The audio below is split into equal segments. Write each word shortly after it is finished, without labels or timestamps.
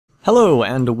Hello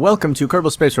and welcome to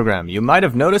Kerbal Space Program. You might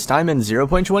have noticed I'm in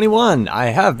 0.21. I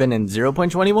have been in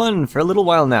 0.21 for a little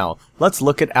while now. Let's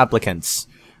look at applicants.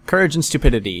 Courage and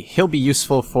Stupidity. He'll be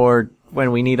useful for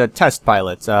when we need a test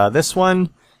pilot. This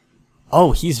one,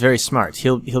 oh, he's very smart.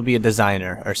 He'll be a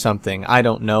designer or something. I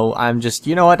don't know. I'm just,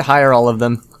 you know what? Hire all of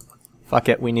them. Fuck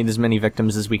it. We need as many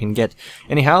victims as we can get.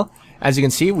 Anyhow, as you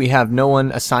can see, we have no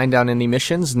one assigned on any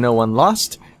missions, no one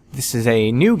lost. This is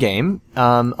a new game.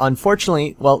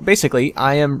 Unfortunately, well, basically,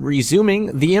 I am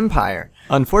resuming the Empire.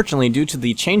 Unfortunately, due to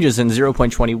the changes in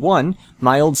 0.21,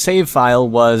 my old save file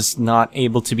was not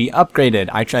able to be upgraded.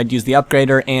 I tried to use the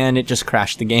upgrader, and it just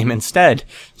crashed the game instead.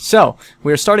 So,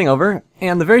 we're starting over,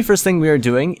 and the very first thing we are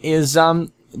doing is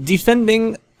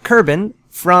defending Kerbin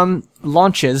from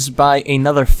launches by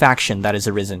another faction that has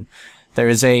arisen. There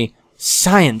is a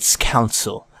Science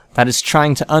Council that is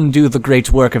trying to undo the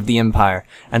great work of the Empire,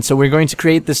 and so we're going to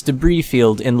create this debris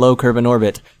field in low Kerbin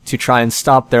orbit to try and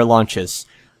stop their launches.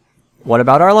 What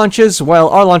about our launches? Well,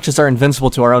 our launches are invincible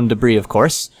to our own debris, of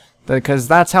course, because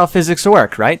that's how physics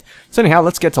work, right? So anyhow,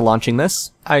 let's get to launching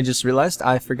this. I just realized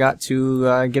I forgot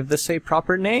to give this a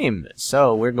proper name,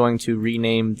 so we're going to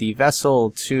rename the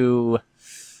vessel to,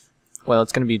 well,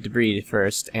 it's going to be debris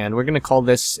first, and we're going to call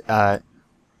this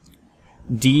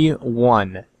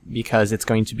D1. Because it's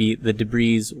going to be the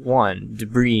debris one.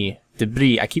 Debris.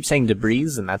 I keep saying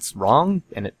debris, and that's wrong,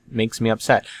 and it makes me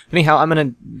upset. Anyhow, I'm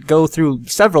going to go through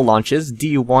several launches,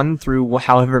 D1 through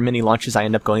however many launches I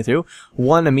end up going through,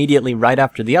 one immediately right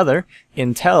after the other,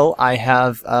 until I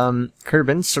have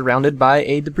Kerbin surrounded by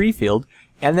a debris field,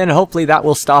 and then hopefully that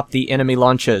will stop the enemy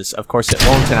launches. Of course it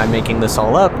won't, and I'm making this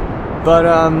all up, but,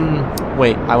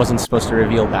 wait, I wasn't supposed to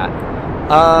reveal that.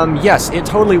 Yes, it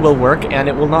totally will work, and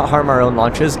it will not harm our own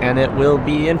launches, and it will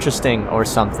be interesting or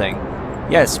something.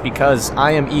 Yes, because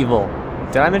I am evil.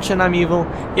 Did I mention I'm evil?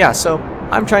 Yeah, so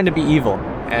I'm trying to be evil,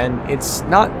 and it's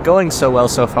not going so well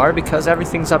so far because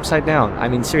everything's upside down. I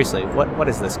mean, seriously, what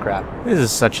is this crap? This is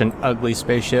such an ugly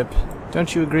spaceship.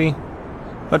 Don't you agree?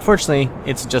 But fortunately,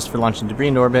 it's just for launching debris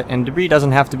into orbit, and debris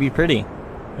doesn't have to be pretty,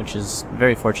 which is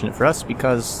very fortunate for us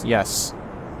because, yes,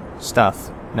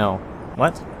 stuff. No.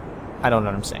 What? I don't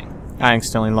know what I'm saying. I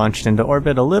accidentally launched into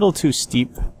orbit a little too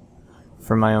steep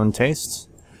for my own taste.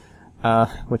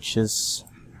 Which is...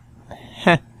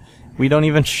 we don't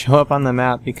even show up on the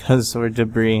map because we're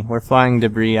debris. We're flying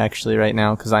debris actually right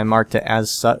now because I marked it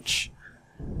as such.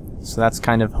 So that's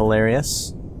kind of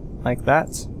hilarious. Like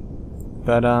that.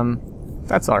 But,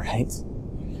 that's alright.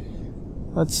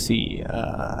 Let's see,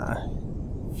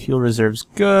 fuel reserve's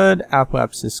good,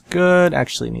 apoaps is good,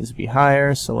 actually needs to be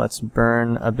higher, so let's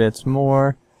burn a bit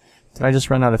more. Did I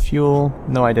just run out of fuel?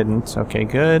 No, I didn't. Okay,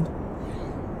 good.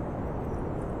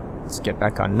 Let's get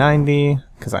back on 90,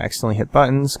 because I accidentally hit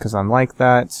buttons, because I'm like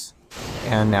that.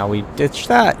 And now we ditch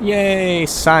that! Yay!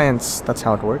 Science! That's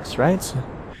how it works, right?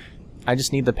 I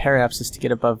just need the periapsis to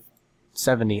get above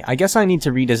 70. I guess I need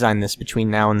to redesign this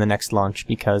between now and the next launch,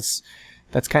 because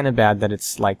that's kind of bad that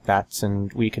it's like that,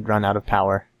 and we could run out of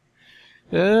power.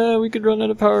 We could run out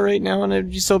of power right now, and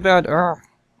it'd be so bad.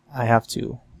 I have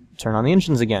to turn on the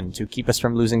engines again to keep us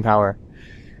from losing power.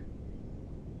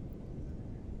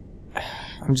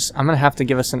 I'm gonna have to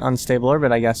give us an unstable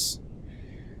orbit, I guess.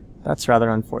 That's rather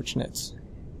unfortunate.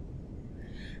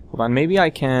 Hold on, maybe I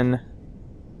can...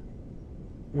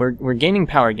 We're gaining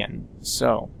power again,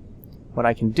 so what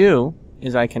I can do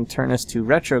is I can turn us to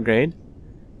retrograde,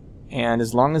 and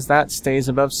as long as that stays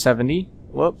above 70...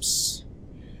 Whoops.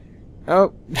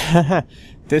 Oh,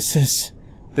 this is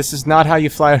not how you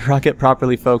fly a rocket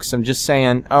properly, folks. I'm just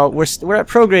saying. Oh, we're at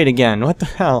prograde again. What the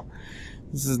hell?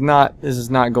 This is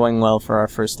not going well for our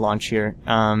first launch here.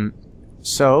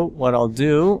 So what I'll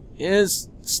do is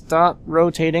stop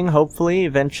rotating. Hopefully,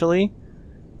 eventually.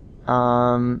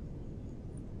 Right.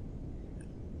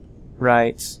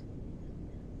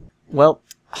 Well,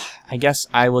 I guess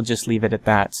I will just leave it at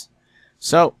that.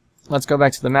 So let's go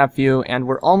back to the map view, and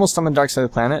we're almost on the dark side of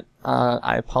the planet.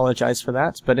 I apologize for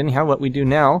that, but anyhow, what we do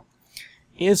now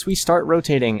is we start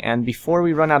rotating, and before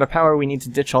we run out of power, we need to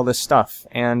ditch all this stuff,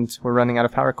 and we're running out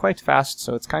of power quite fast,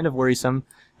 so it's kind of worrisome.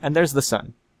 And there's the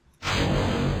sun.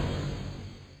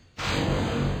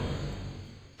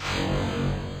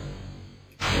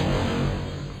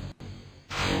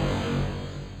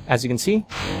 As you can see,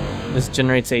 this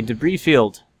generates a debris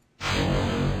field.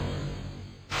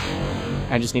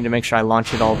 I just need to make sure I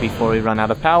launch it all before we run out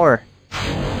of power.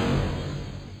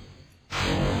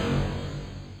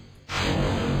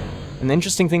 And the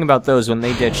interesting thing about those, when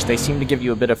they ditch, they seem to give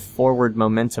you a bit of forward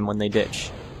momentum when they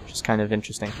ditch, which is kind of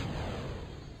interesting.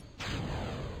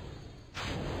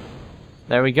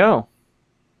 There we go.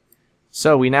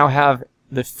 So we now have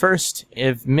the first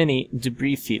of many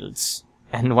debris fields.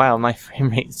 And wow, my frame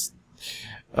rate's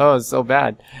oh, so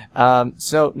bad.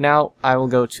 So now I will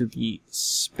go to the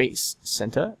Space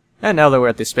Center. And now that we're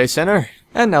at the Space Center,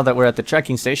 and now that we're at the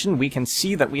tracking station, we can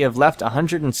see that we have left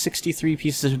 163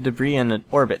 pieces of debris in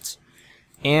orbit.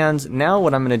 And now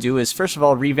what I'm going to do is, first of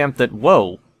all, revamp that...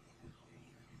 Whoa!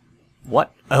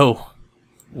 What? Oh.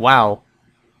 Wow.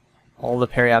 All the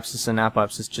periapsis and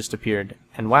apoapsis just appeared.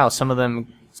 And wow, some of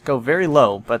them go very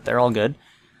low, but they're all good.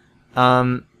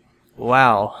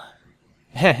 Wow.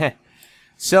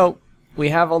 So, we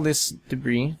have all this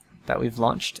debris that we've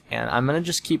launched, and I'm going to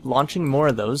just keep launching more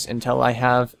of those until I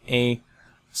have a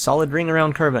solid ring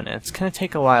around Kerbin. And it's going to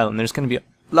take a while, and there's going to be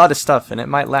a lot of stuff, and it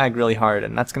might lag really hard,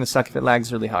 and that's going to suck if it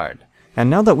lags really hard. And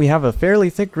now that we have a fairly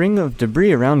thick ring of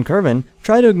debris around Kerbin,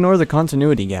 try to ignore the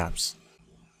continuity gaps.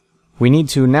 We need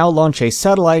to now launch a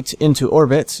satellite into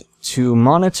orbit to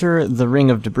monitor the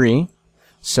ring of debris.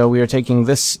 So we are taking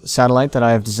this satellite that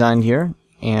I have designed here,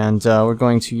 and we're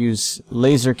going to use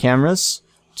laser cameras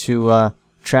to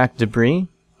track debris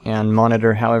and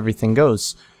monitor how everything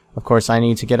goes. Of course, I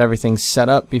need to get everything set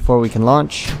up before we can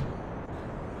launch.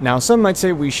 Now, some might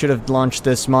say we should have launched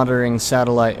this monitoring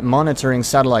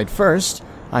satellite first.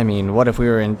 I mean, what if we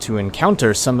were to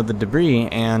encounter some of the debris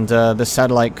and the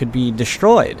satellite could be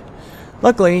destroyed?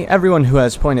 Luckily, everyone who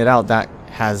has pointed out that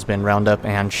has been rounded up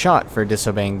and shot for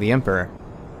disobeying the Emperor.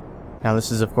 Now,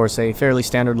 this is of course a fairly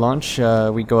standard launch.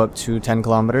 We go up to 10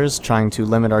 kilometers, trying to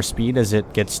limit our speed as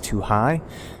it gets too high.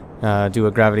 Do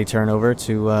a gravity turnover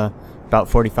to about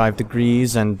 45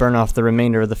 degrees and burn off the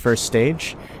remainder of the first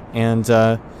stage. And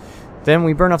then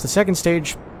we burn off the second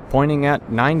stage, pointing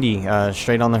at 90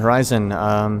 straight on the horizon.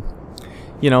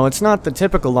 You know, it's not the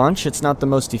typical launch, it's not the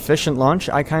most efficient launch.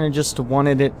 I kind of just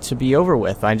wanted it to be over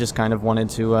with. I just kind of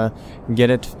wanted to get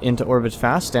it into orbit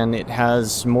fast, and it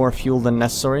has more fuel than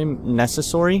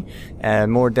necessary,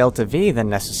 more delta V than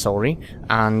necessary,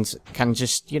 and can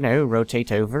just, you know,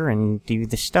 rotate over and do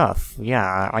the stuff.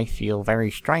 Yeah, I feel very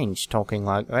strange talking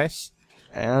like this.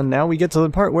 And now we get to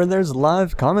the part where there's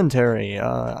live commentary.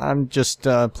 I'm just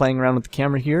playing around with the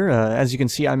camera here. As you can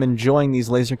see, I'm enjoying these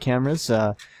laser cameras.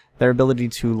 Their ability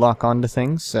to lock onto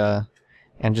things, and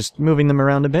just moving them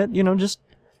around a bit, you know, just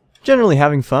generally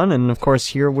having fun. And of course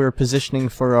here we're positioning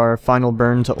for our final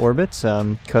burn to orbit,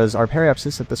 because our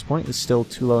periapsis at this point is still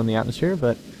too low in the atmosphere,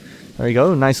 but there we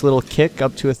go, nice little kick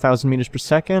up to 1,000 meters per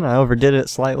second. I overdid it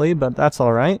slightly, but that's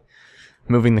alright.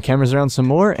 Moving the cameras around some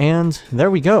more, and there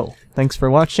we go. Thanks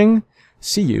for watching.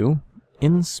 See you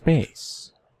in space.